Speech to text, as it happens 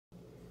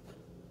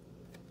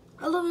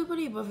Hello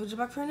everybody, welcome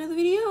back for another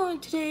video,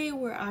 and today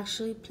we're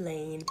actually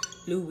playing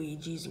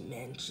Luigi's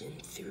Mansion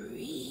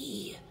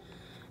 3.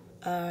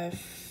 I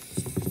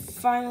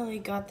finally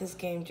got this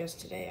game just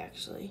today,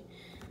 actually.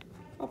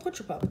 I'll put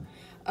your pop.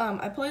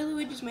 I play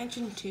Luigi's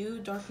Mansion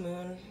 2, Dark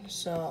Moon,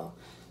 so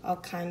I'll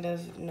kind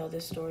of know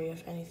the story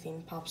if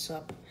anything pops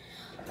up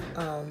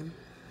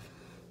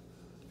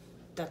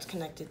that's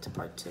connected to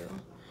part 2.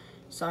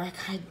 Sorry,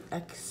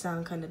 I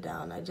sound kind of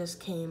down. I just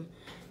came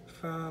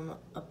from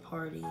a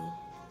party.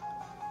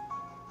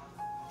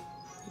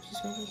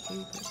 Just waiting for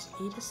you press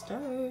E to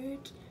start.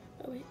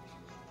 Oh wait.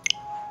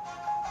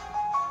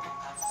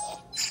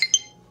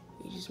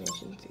 You just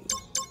mentioned 3.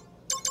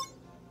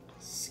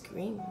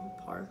 Scream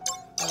Park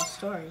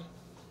story.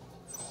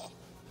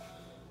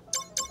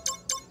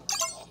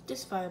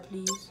 This fire,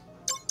 please.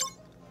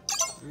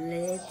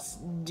 Let's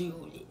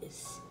do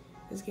this.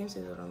 This game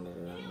says that I'm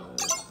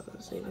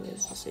saving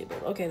is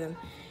disabled. Okay then,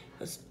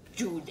 let's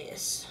do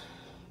this.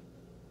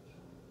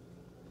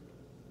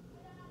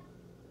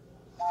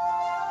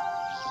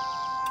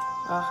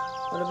 Ah,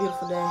 what a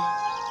beautiful day.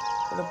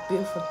 What a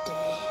beautiful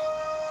day.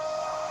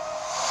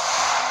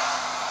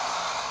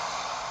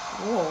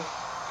 Whoa.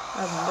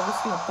 I've never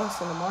seen a bus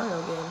in a Mario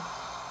game.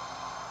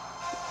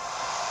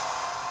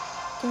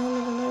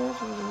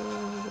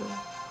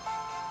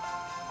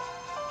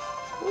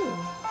 Ooh.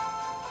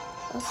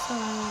 That's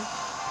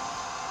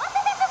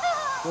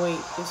wait,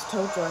 is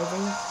Toad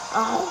driving?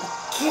 Oh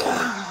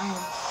god!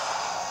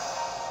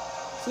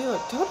 See,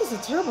 look, Toad is a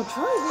terrible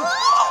driver.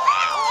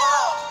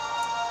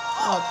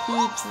 Oh,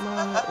 Peach,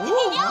 man.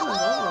 Ooh, that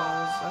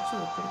was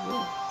actually pretty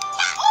good.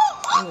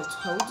 And the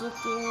Toads look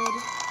good.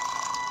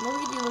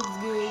 Luigi looks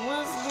good.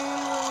 What's good,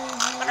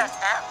 Luigi?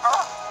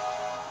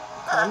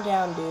 Calm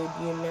down, dude.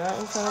 You're not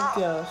in front of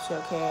ghosts,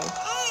 okay?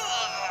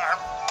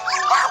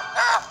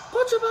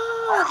 Put your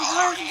ball!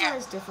 Why is his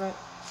eyes different?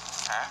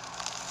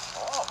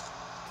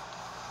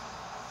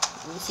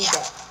 Let me see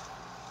that.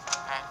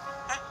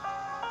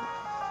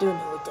 Don't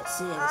know what that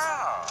says.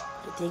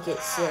 I think it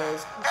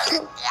says,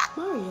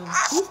 Mario,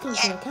 please come to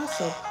our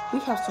castle. We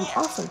have some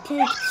awesome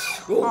cake.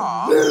 Oh,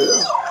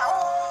 yeah.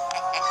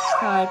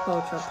 Hi,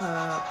 Poltra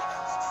Pop.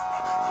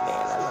 Oh,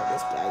 man, I love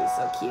this guy. He's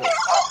so cute.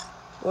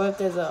 What if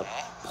there's a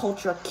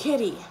Poltra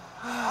Kitty?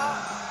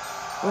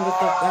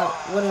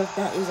 What if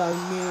that is our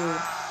new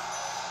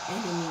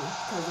enemy?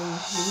 Because in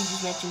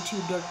Luigi's Mansion 2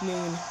 Dark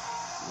Moon,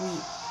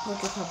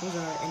 Poltra Pop was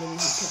our enemy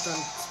who kept on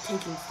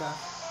taking stuff.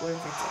 What if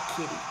it's a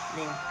kitty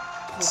named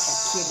Poltra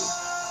Kitty?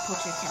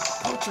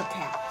 Poltra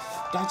Cat.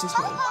 That's his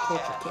name,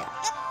 Poltra Cat.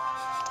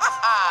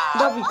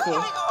 That'd be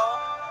cool.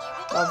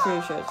 I'm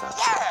pretty sure it's not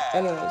true.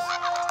 Anyways.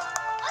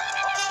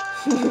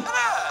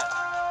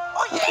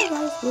 Okay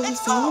guys, we'll be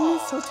staying in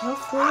this hotel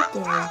for a day.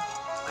 I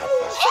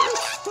didn't have so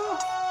much stuff.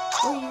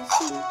 Oh, you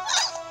see?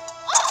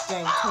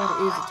 Dang, Toad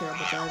is a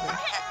terrible driver.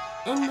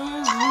 And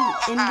there's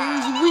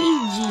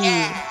Luigi.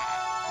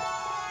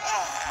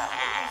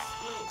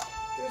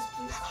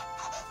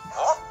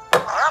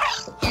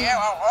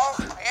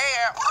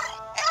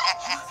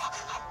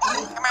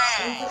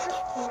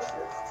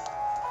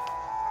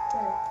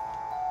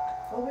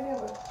 Over there.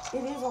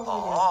 It is over there.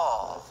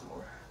 Wow.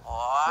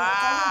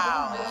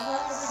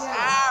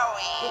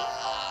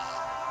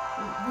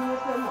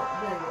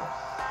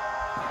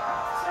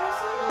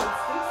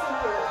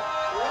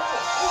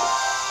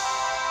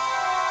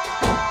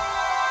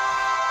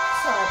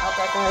 Sorry about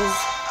that, guys.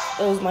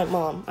 It was my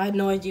mom. I had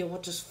no idea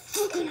what just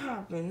fucking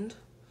happened.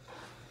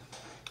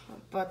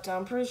 But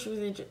I'm pretty sure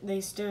they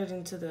stared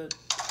into the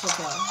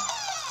hotel.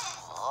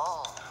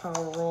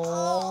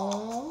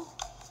 Hello?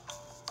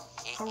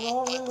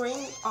 Hello,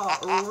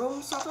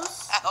 room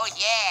service? Oh,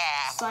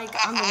 yeah. Psych,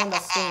 I'm the one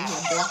that's staying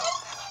here, bro.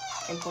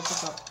 And put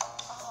this up.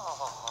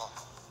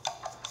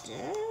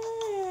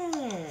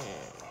 Dang.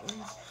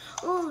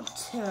 Oh,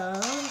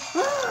 Toad.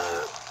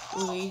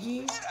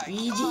 Luigi,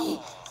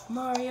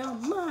 Mario,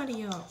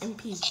 and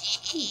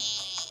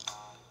Peach.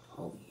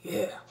 Oh,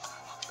 yeah.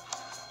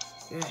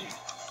 Yeah.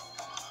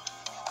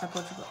 I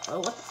put you up. Oh,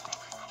 what?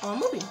 Oh,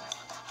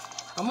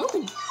 I'm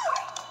moving.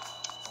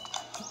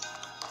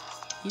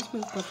 You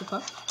smooth, Poltra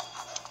Pop.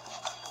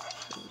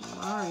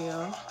 Mario.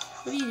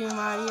 What are you doing,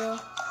 Mario?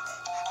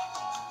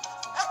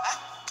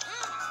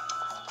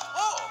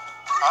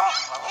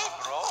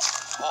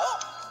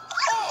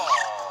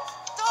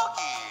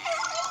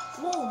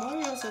 Whoa,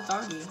 Mario's a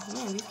doggy.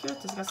 Man, these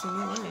characters got some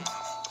new words.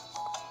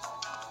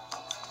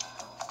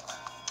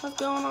 What's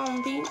going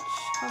on, Peach?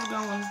 How's it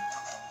going?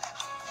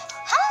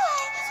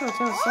 So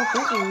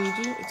big,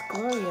 Luigi. It's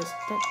glorious.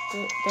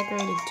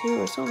 Decorated too.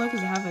 We're so lucky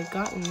to have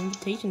gotten an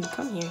invitation to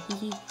come here.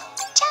 Hee.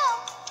 Ciao.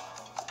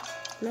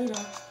 Later.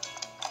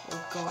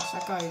 Oh gosh,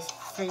 that guy's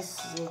face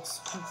looks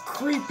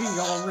creepy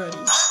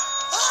already.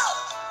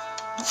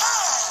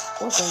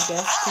 Welcome,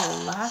 guests, to the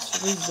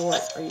last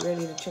resort. Are you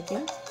ready to check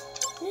in?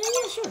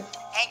 Yeah, sure.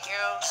 Thank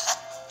you.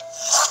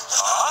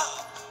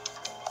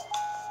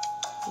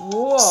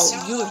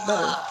 Whoa, you look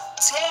better.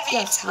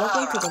 Yes,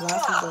 welcome to the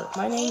last resort.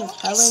 My name is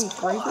Helen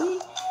Gregory,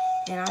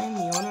 and I am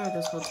the owner of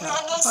this hotel.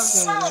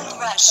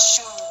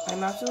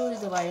 I'm absolutely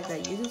delighted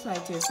that you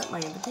decided to accept my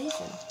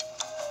invitation.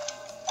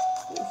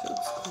 Oh, she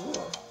looks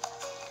cool.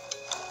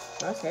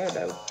 Nice hair,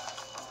 though.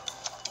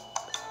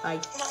 You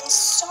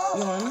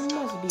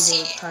must be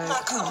very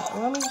tired. Come,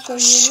 allow me to show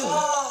you your room.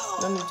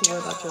 No need to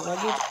worry about your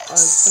luggage. Our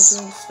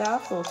expecting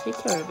staff will take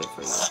care of it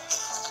for you.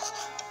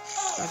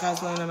 That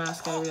guy's wearing a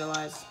mask, I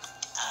realize.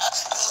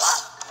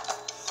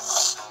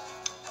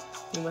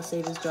 He must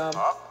save his job.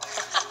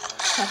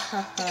 Ha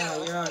ha ha,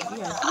 you're on.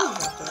 Yeah,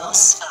 please, after all.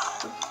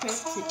 We're prepared to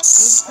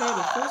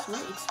first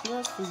rate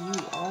experience for you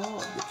all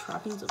of the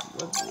trappings of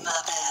luxury.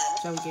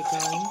 Shall we get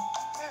going?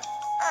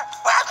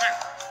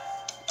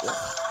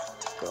 Ugh,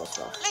 girl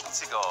stuff. Let's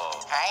go.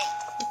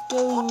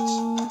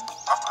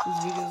 This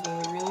video's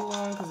gonna be really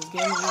long because it's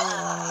getting really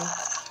long.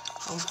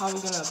 I'm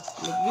probably gonna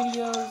make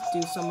videos, do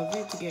some of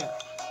it to get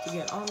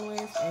on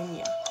with, and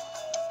yeah.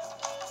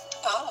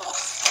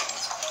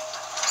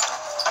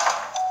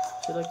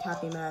 She looked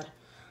happy, mad.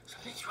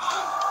 Something's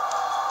wrong.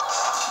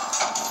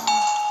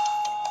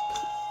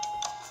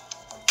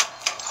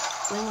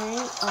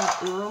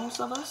 Rooms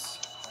of us?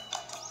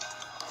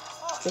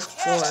 5th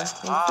floor. And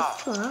 5th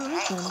floor,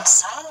 alright then.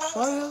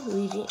 Mario,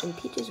 Luigi, and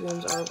Peach's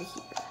rooms are over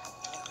here.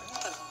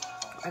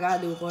 I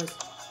gotta do it, boys.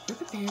 You're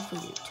prepared for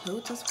your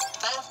total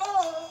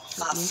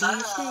That means when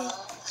you stay,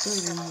 so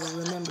you will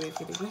remember it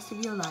for the rest of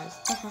your lives.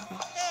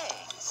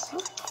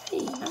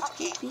 Okay, not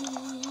creepy.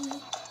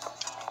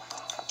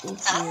 Thank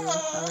you,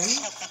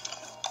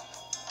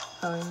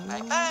 Helen.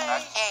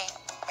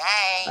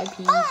 Bye,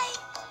 Peach.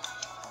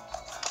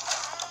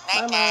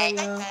 Bye,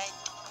 Mario.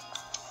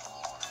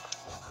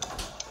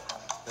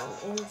 I'm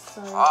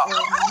inside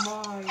of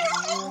my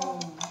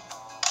room.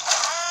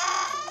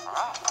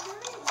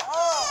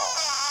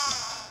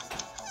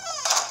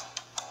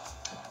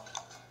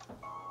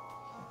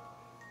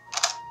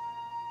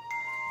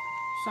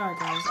 Sorry,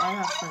 guys. I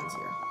have friends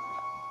here.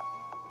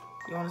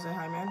 You want to say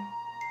hi, man?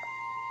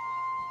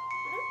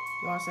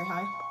 You want to say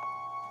hi?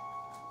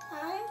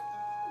 Hi.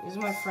 This is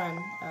my friend.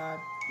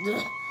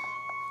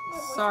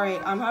 Sorry,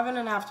 I'm having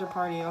an after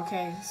party,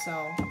 okay?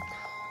 So,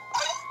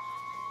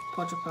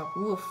 Pocha Pup,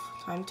 woof.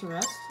 Time to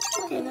rest?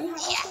 Okay, then.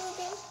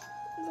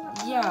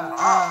 Yeah,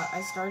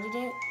 I started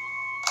it.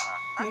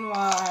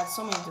 Meanwhile, I had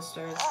so many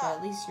disturbs, but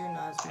at least you're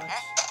not as much.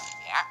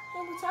 Hey,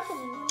 what's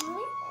happening?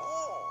 Really?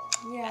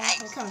 Yeah,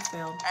 I kind of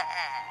failed.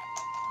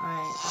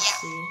 Alright,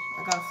 let's see.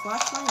 I got a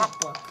flashlight and a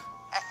book.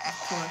 Of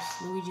course,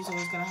 Luigi's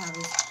always gonna have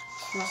his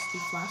trusty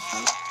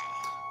flashlight.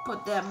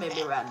 Put that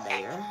baby right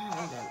there.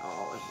 And then,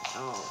 oh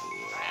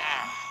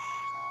yeah.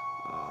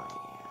 I'm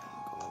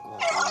gonna go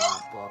through my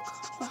book.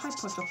 Oh, hi,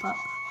 Pocha Pup.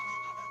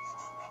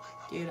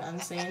 Dude, I'm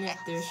saying if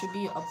there should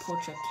be a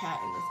Pocha cat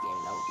in this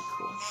game, that would be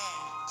cool.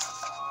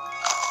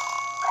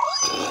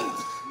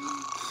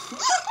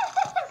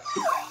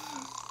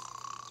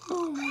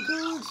 Oh my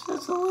gosh,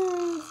 that's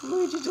hilarious.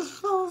 Luigi just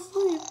fell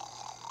asleep.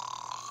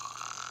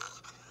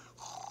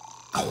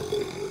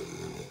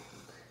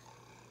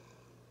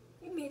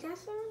 You made that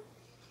sound?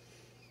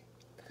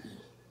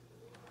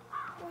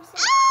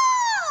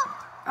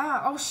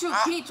 Oh shoot,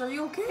 Peach, are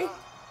you okay?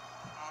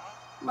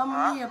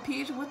 Mamma mia,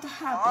 Peach, what the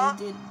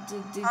happened?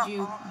 Did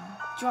you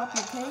drop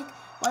your cake?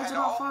 Why is it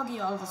all foggy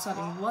all of a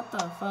sudden? What the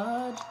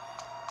fudge?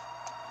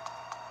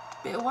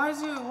 Why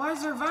is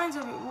there vines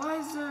of it? Why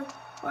is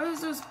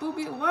there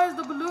spoopy? Why is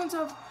the balloons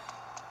of?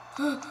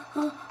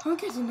 I'm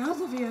getting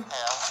out of here.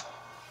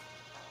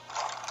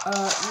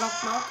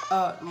 Knock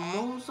knock.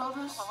 Room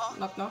service.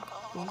 Knock knock.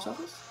 Room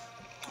service.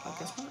 I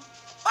guess not.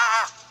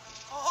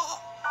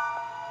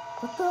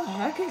 What the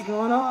heck is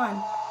going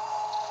on?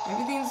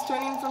 Everything's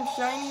turning from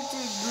shiny to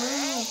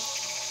gloomy.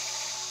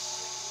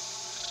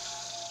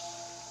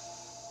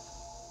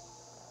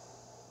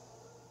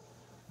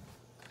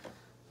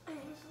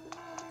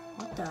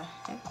 What the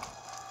heck?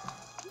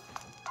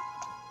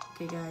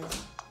 Okay, guys.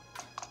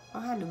 Oh,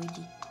 hi,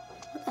 Luigi.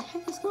 What the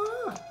heck is going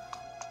on?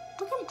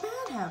 What kind of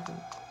bad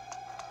happened?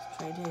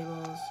 Tray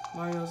tables,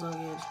 Mario's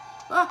luggage.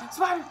 Ah,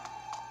 spider!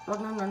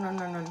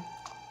 Run.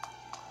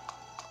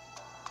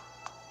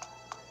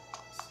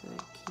 So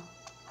keep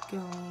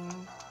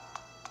going.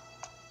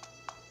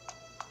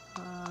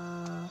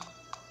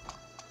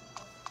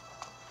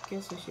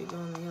 Guess we should go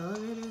in the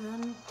elevator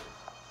then.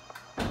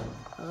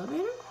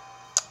 Elevator?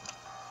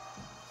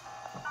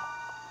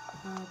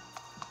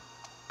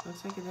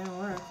 Looks like it didn't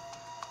work.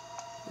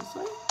 This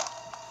way?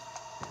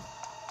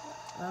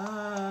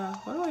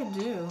 What do I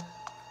do?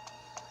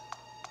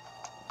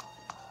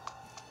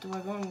 Do I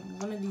go in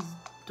one of these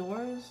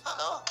doors?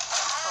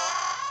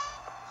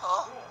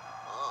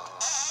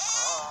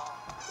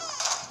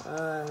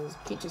 There's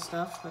Peach's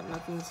stuff, but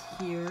nothing's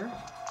here.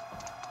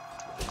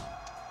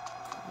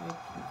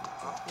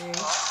 Okay.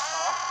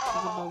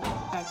 There's a bug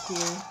back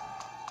here.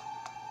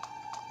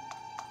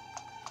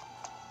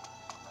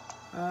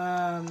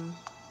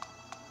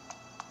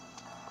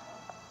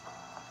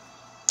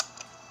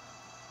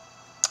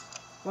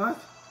 What?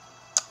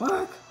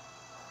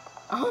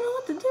 I don't know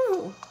what to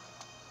do.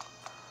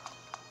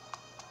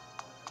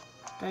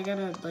 Do I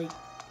gotta, like,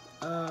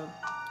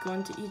 go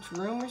into each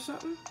room or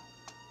something?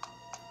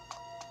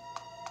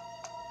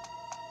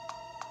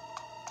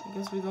 I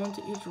guess we go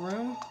into each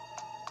room.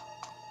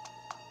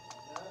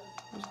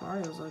 Where's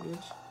Mario's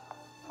luggage?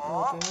 Looking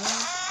around.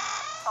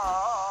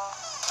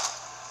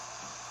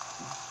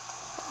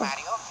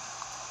 Mario?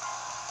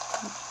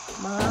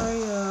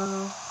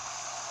 Mario.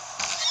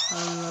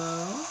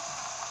 Hello?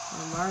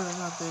 Oh, Mario's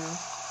not there.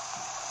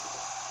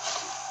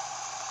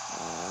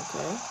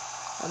 Okay.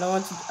 I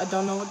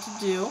don't know what to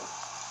do.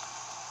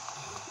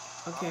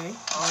 Okay.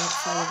 I'm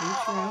outside of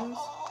each room.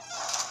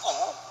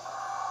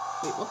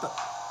 Wait, what the?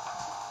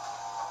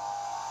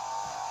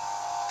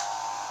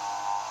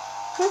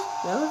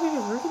 The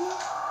elevator's working now?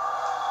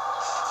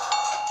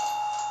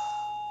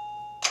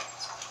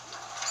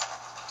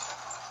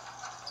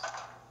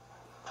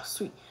 Oh,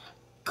 sweet.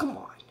 Come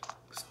on.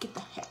 Let's get the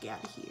heck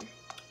out of here.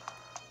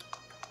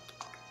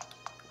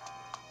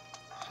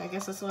 I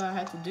guess that's what I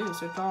had to do.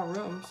 Search all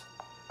rooms.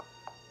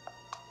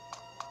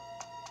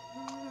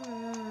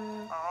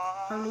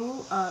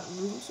 Hello,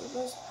 room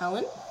service?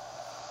 Helen?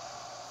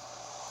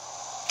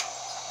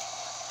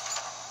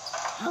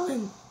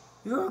 Helen,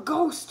 you're a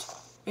ghost!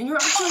 And you're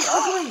actually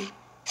ugly!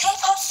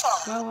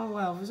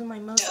 Well, this is my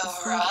most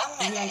assumed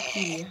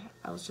VIP.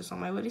 I was just on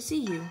my way to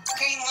see you.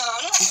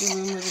 Is your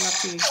room living up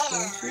to your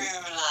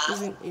experience?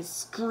 Isn't it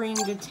scream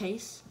good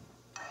taste?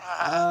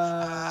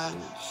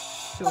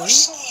 Sure.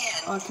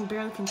 Oh, I can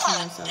barely contain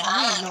myself.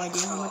 I have no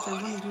idea how much I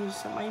wanted you to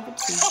accept my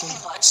invitation.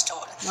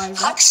 Why is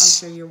that? I'm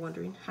sure you're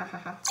wondering. Ha ha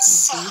ha. You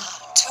see?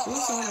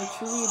 There's someone I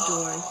truly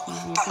adore.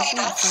 He's the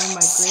official of some of my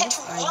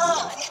greatest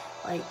ideas.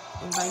 Like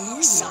inviting you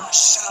here. I'm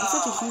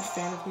such a huge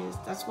fan of his.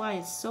 That's why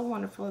it's so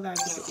wonderful that I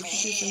get to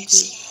introduce him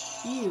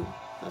to you.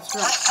 That's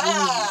right,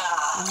 Luigi.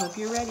 I hope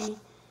you're ready.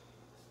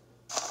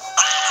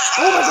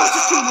 Oh my gosh,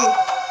 it's Kimbo!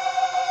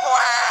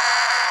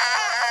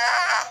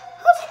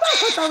 How's he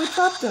back? I thought we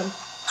trapped him.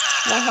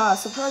 Haha,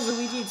 surprise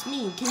Luigi, it's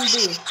me, King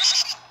Boo.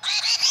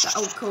 That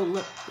old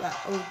coat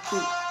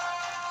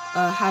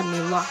had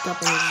me locked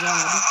up in his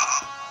lab.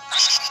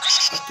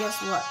 But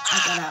guess what? I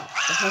got out.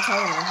 The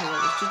hotel owner here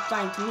was just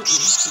dying to meet me,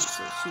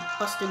 so she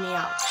busted me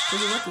out.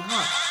 Pretty lucky,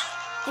 huh?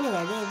 Anyway,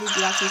 I didn't think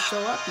you actually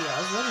show up here.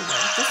 I was ready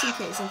though, just in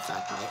case. In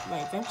fact,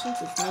 my vengeance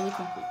is nearly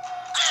complete.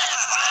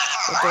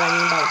 What do I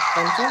mean by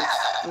vengeance?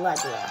 Glad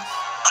you asked.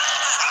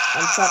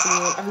 I'm trapping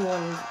you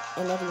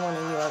and everyone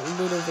in your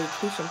little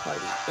vacation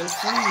party. And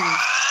freeze!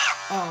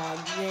 Aw,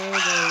 there,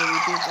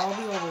 Luigi. It's all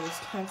be over.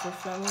 It's time for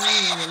friendly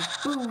and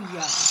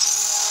booyah!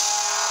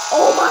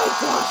 Oh my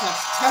gosh,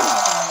 that's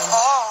terrifying!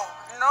 Oh,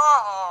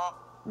 no!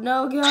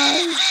 No,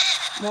 guys!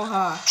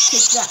 Moha,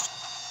 take that!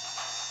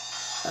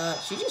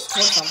 She just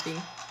told something.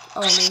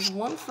 Oh, and there's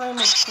one frame,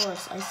 of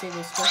course. I say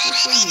this especially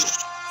for you.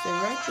 Stay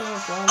right there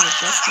and go on the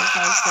best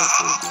contact place,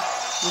 Luigi.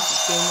 This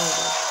is game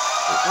over.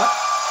 Wait, what?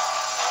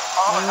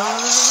 No.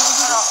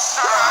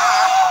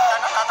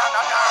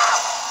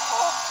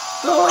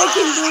 Go away,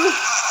 King Boo!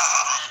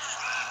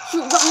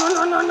 Shoot, run!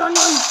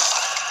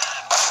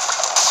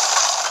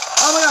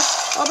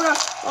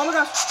 Oh my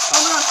gosh!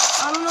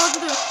 I don't know what to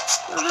do.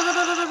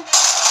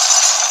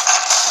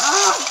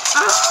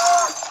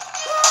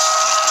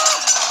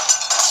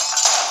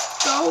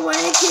 Go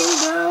away, King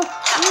Boo!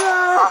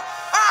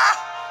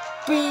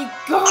 Be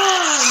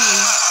gone!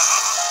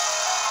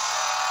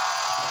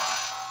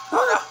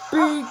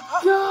 Be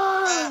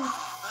gone!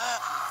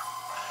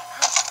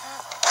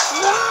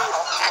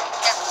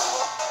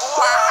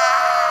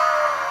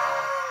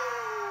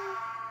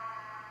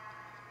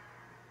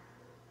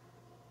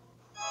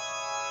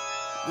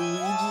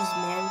 Luigi's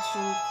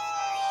Mansion.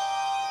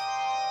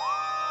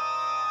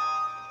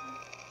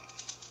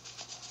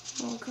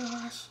 Oh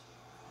gosh.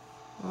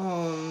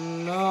 Oh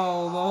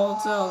no, the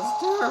hotel's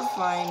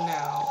terrifying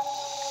now.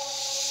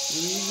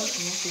 Luigi's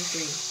Mansion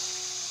 3.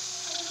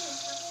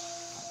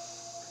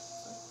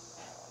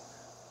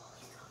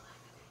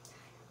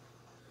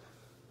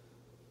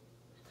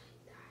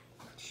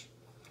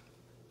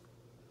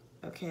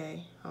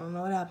 Okay, I don't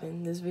know what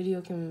happened. This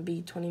video can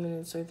be 20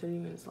 minutes or 30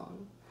 minutes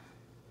long.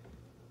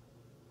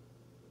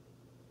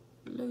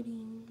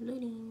 Loading.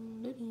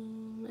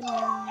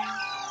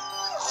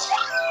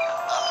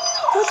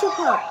 What's your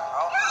part?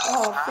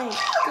 Oh, thank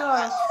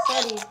God,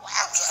 Freddy.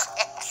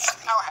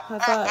 I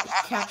thought he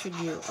captured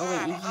you. Oh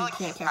wait, he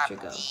can't capture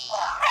ghosts.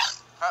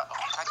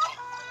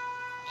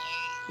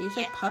 Did you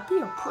say puppy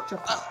or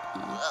portrait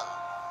puppy?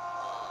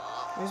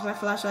 Where's my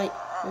flashlight?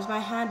 Where's my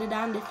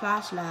handy-dandy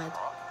flashlight?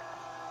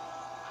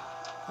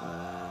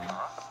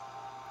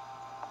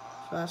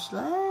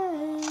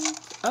 Flashlight.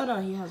 Oh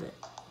no, he has it.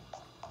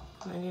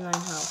 99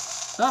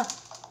 health. Ah!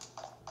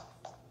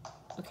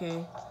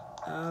 Okay.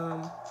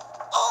 I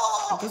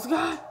guess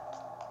God.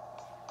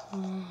 Oh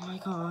my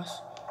gosh.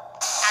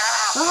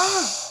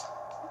 Ah!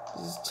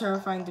 This is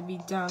terrifying to be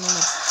down in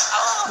a.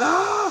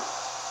 Ah!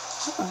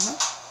 What the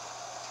heck?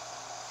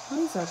 What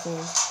is that thing?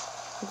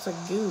 Looks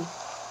like goo.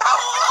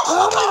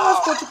 Oh my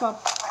gosh, Portrait Pop.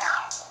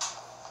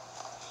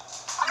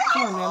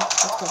 Come on, man.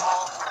 Let's go.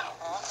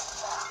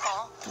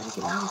 Gotta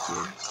get out of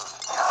here.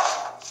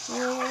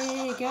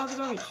 Hey, get out of the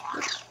garbage.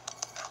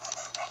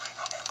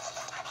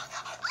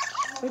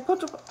 Wait,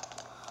 Portrait Pop. Oh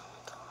my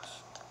gosh.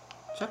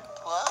 Check.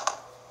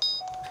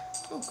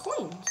 Oh,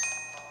 coins.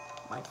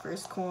 My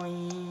first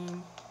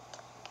coin.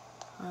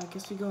 I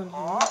guess we go in here.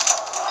 Coins?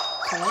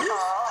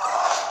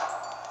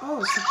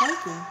 Oh, it's a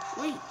Viking.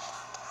 Wait.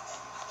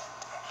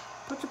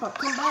 Put your butt.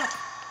 Come back.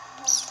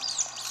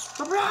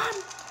 Run!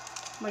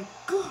 My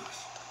gosh.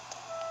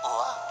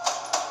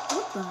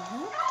 What the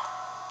heck?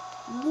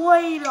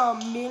 Wait a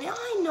minute.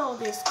 I know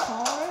this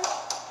car.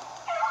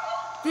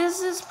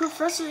 This is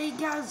Professor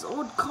Egg's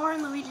old car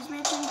in Luigi's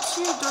Mansion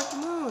 2, Dark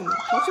Moon.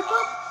 Put your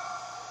butt?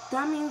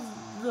 That means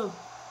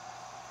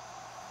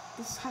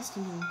this has to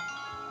mean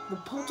the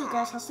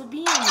poltergeist has to be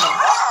in there.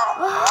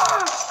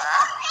 Ah!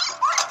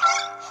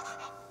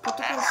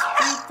 Poltergeist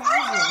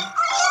 3000.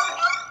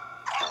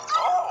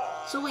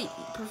 So wait,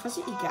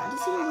 Professor Egad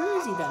is here? Where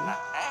is he then?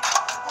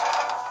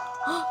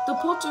 The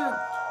poltergeist?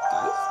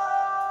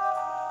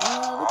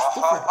 Looks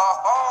different.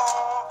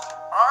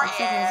 Looks like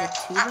it has a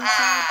tube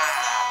inside.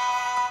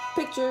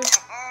 Picture.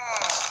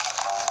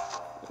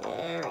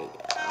 There we go.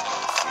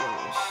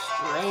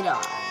 Straight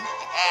on.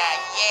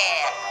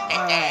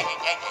 Alright.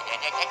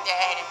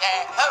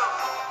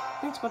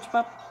 Thanks,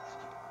 SpongeBob.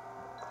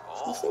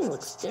 This thing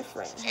looks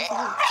different. It has a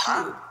little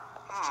tube.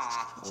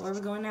 Well, where are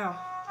we going now?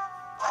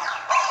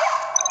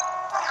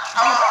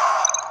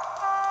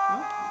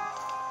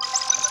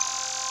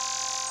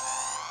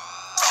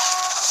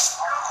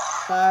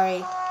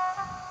 Sorry.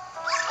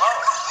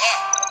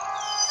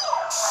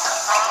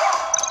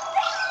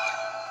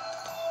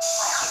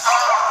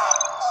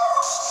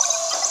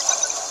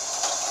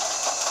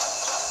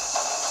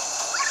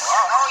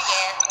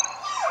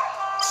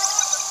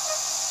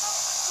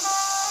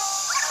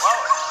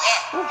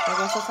 Oh, I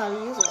guess that's how to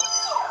use it.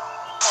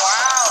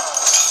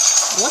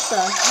 What the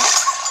heck?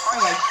 Oh,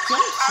 I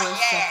jumped for a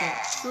second.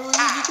 So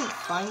you can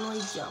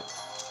finally jump.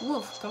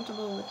 Woof,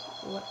 comfortable with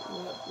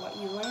what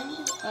you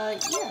learned? Yeah, I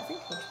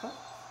think so.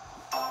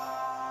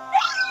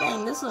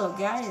 Dang, this little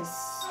guy is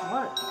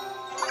smart.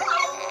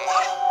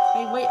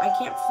 Hey, wait, I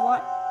can't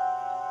fly.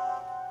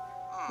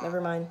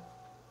 Never mind.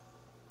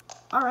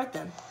 Alright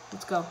then,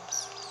 let's go.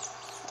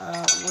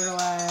 Where do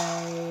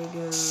I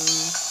go?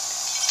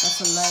 That's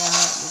a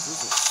layout. This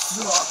is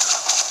a block.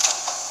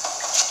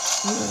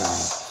 Money, money,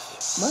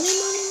 money, money,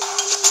 money,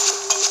 money.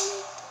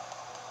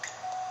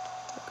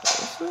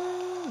 Okay,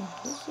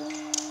 this way.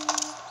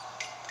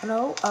 Hello,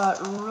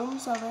 room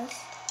service.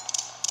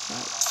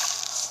 Right.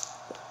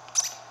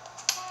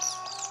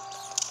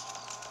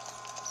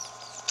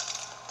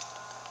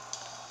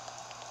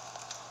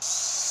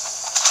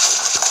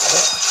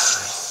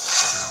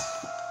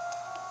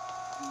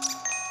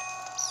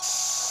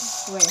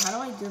 Wait, how do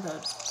I do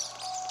that?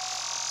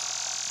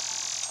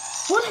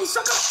 What? Hey,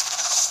 sucker!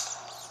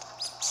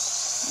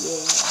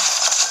 Yeah.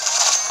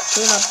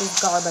 Clean up this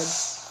garbage.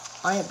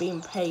 I ain't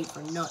being paid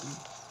for nothing.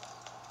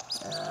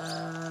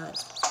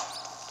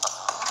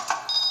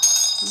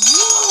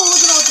 Whoa,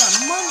 look at all that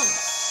money!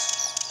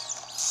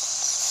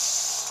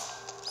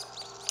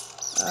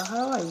 How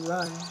do I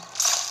run?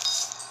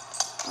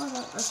 Oh,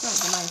 that's not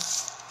nice.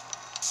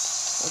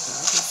 Okay,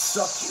 I can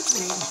suck you,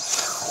 man.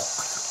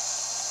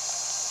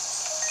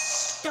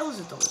 That was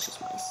a delicious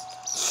mice.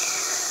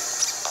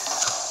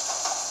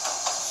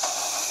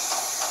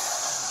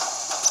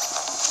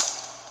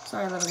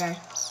 Sorry, little guy.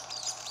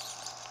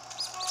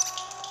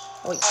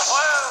 Oh, wait.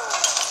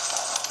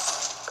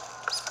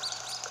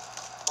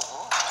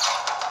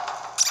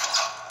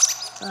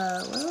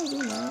 What do I do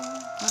now?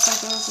 Once I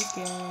get with this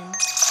game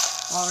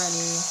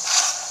already,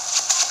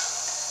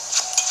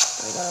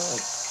 so I gotta,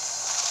 like,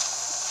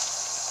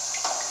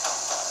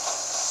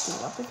 do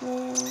up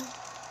again.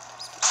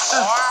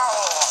 Oh.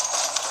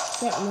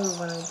 Can't move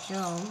when I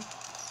jump.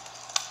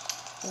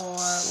 Or,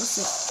 what's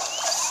it?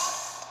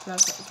 Can I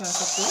set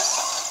this?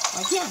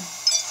 I can.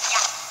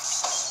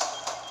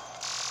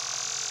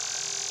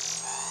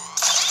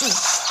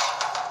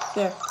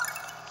 There.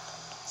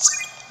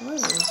 What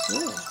is this?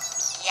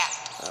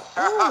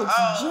 Oh, it's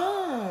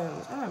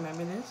gems. I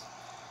remember this.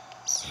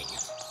 Dang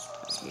it.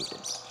 I hate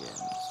this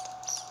gems.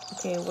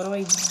 Okay, what do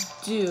I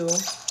do?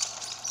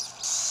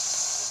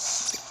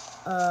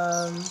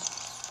 Oh,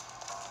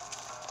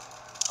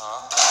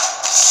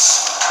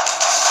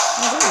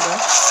 there we go.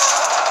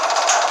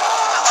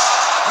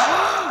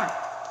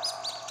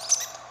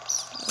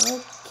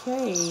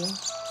 Okay.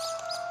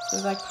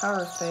 Seems like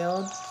power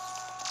failed.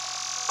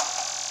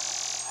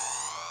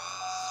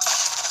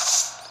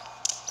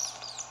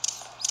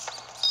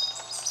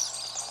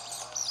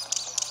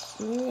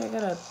 Maybe I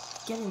gotta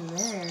get in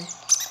there.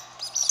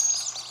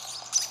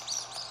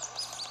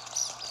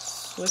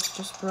 Switch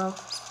just broke.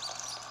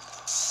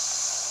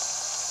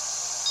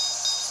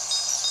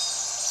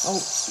 Oh,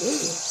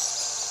 yeah.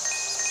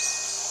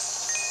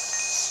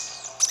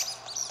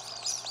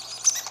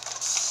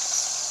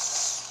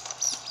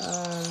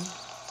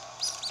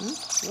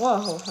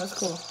 Whoa, that's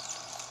cool.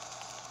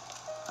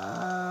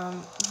 How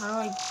do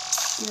I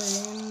get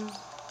in?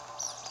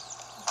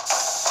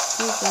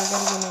 Okay, I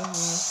gotta get in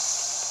here.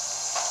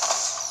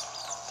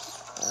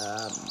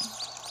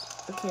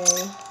 Okay.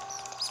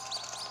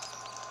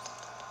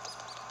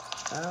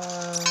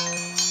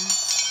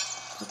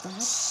 What the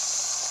heck?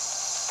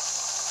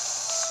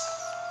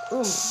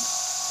 Boom.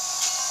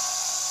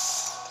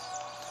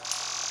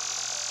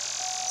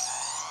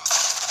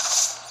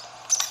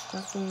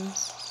 Nothing.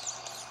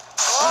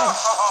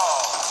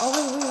 Oh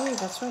wait,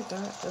 that's right,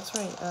 that's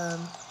right.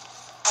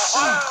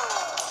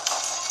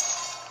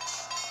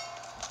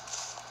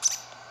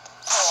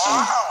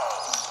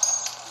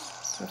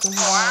 Nothing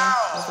here,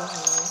 nothing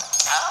here.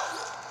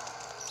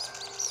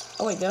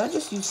 Oh wait, did I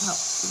just use help?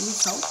 Did we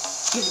use help?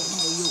 Get in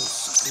here, you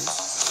suckers.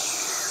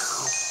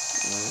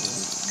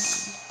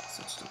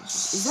 Such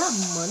delicious. Is that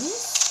money?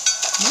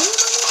 Money.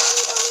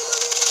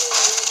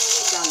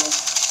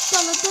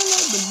 Dollar,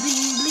 the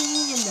bling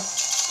bling and the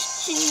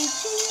ching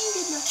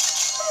and the.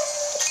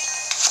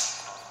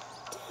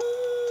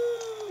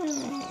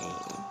 Dang.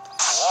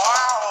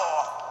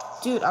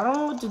 Dude, I don't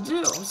know what to do.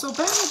 I'm so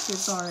bad at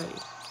this already.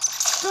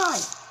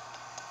 Die.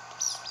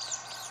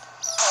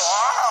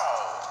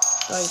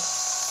 Do I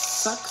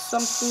suck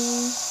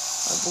something?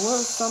 Or blow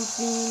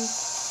something?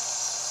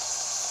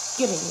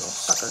 Get in here,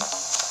 sucker.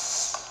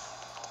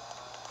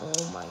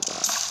 Oh my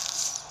god.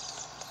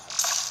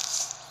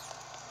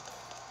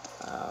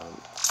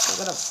 I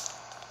gotta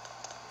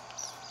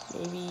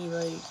maybe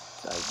like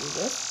do I do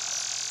this?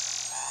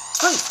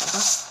 Hey,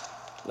 sucker.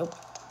 Nope.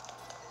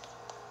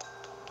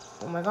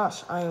 Oh my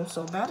gosh, I am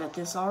so bad at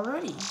this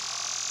already.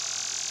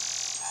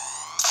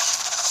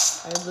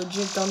 I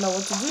legit don't know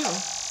what to do.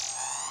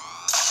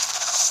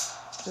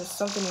 There's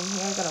something in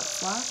here I gotta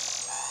flash.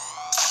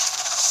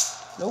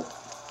 Nope.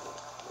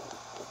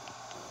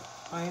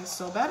 I am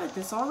so bad at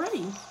this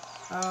already.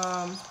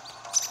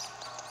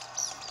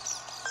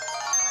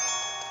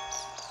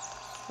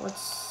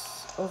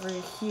 What's over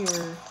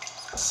here?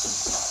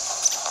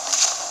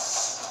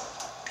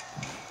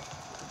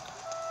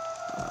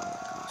 Oh my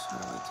gosh, how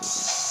do I do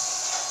this?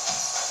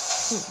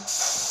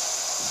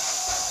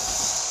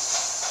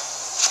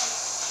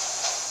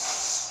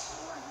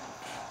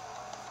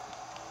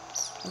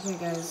 Okay,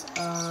 guys.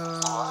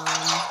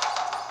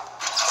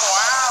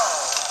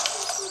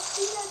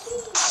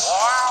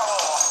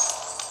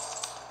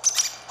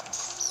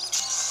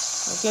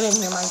 Get in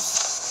here, Mike.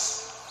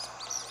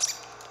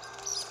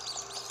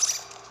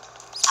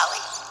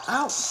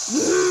 Ow!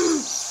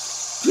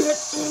 Get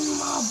in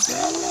my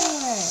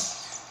belly!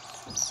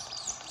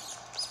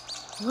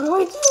 What do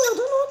I do? I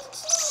don't know what to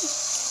do.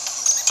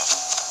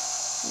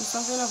 There's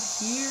something up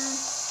here.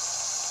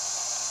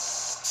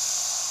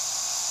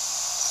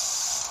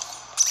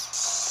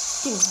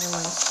 Get in here,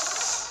 Mike.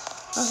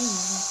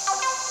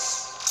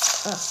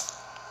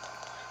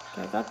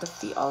 Okay, I got to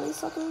defeat all these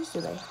suckers.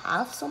 Do they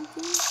have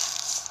something?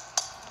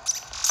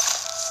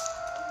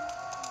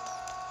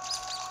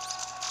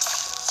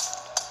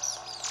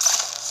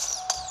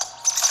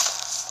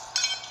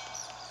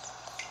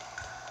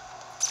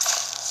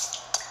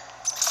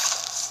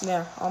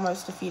 There,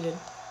 almost defeated.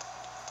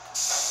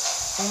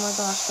 Oh my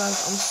gosh,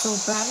 guys, I'm so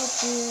bad at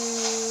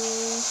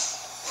this.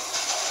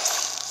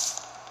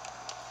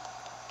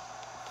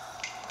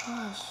 Oh my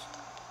gosh.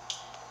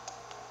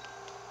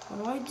 What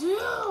do I do?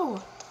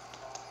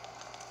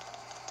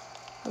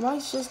 The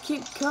mice just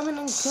keep coming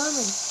and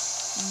coming.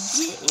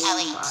 Get in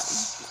my...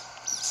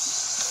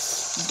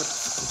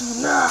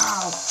 No!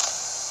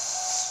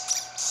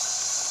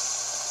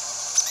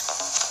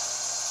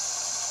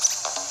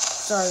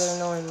 Sorry, they're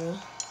annoying me.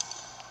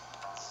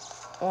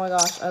 Oh my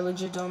gosh, I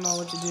legit don't know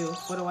what to do.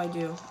 What do I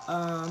do?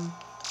 I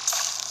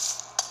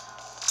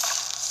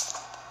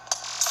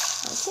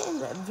can't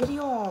end that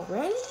video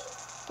already?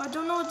 I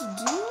don't know what to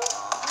do?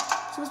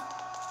 It says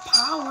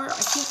power.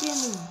 I can't get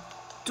in this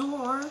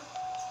door.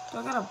 Do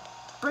I gotta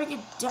break it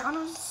down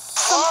or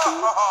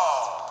something?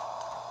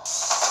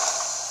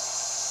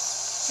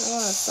 I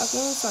wanna suck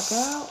in, suck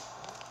out.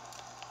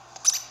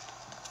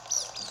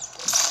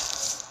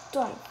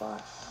 Die,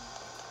 fuck.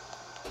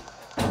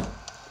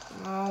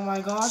 Oh my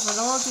gosh, I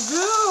don't know what to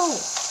do!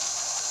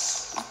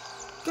 It's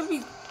gotta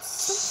be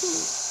something...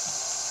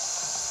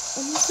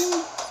 anything...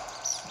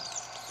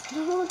 I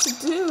don't know what to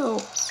do!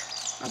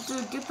 I have to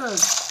get the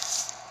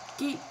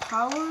gate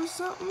power or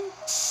something?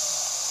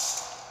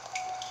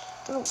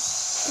 Oh, good.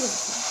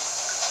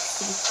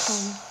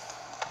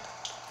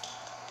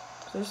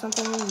 Is there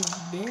something in this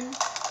bin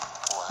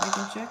I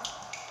can check?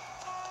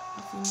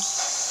 Nothing.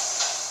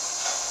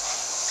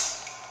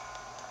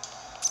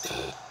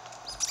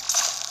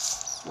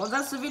 Well,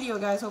 that's the video,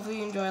 guys. Hopefully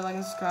you enjoy, like,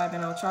 and subscribe,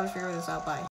 and I'll try to figure this out. Bye.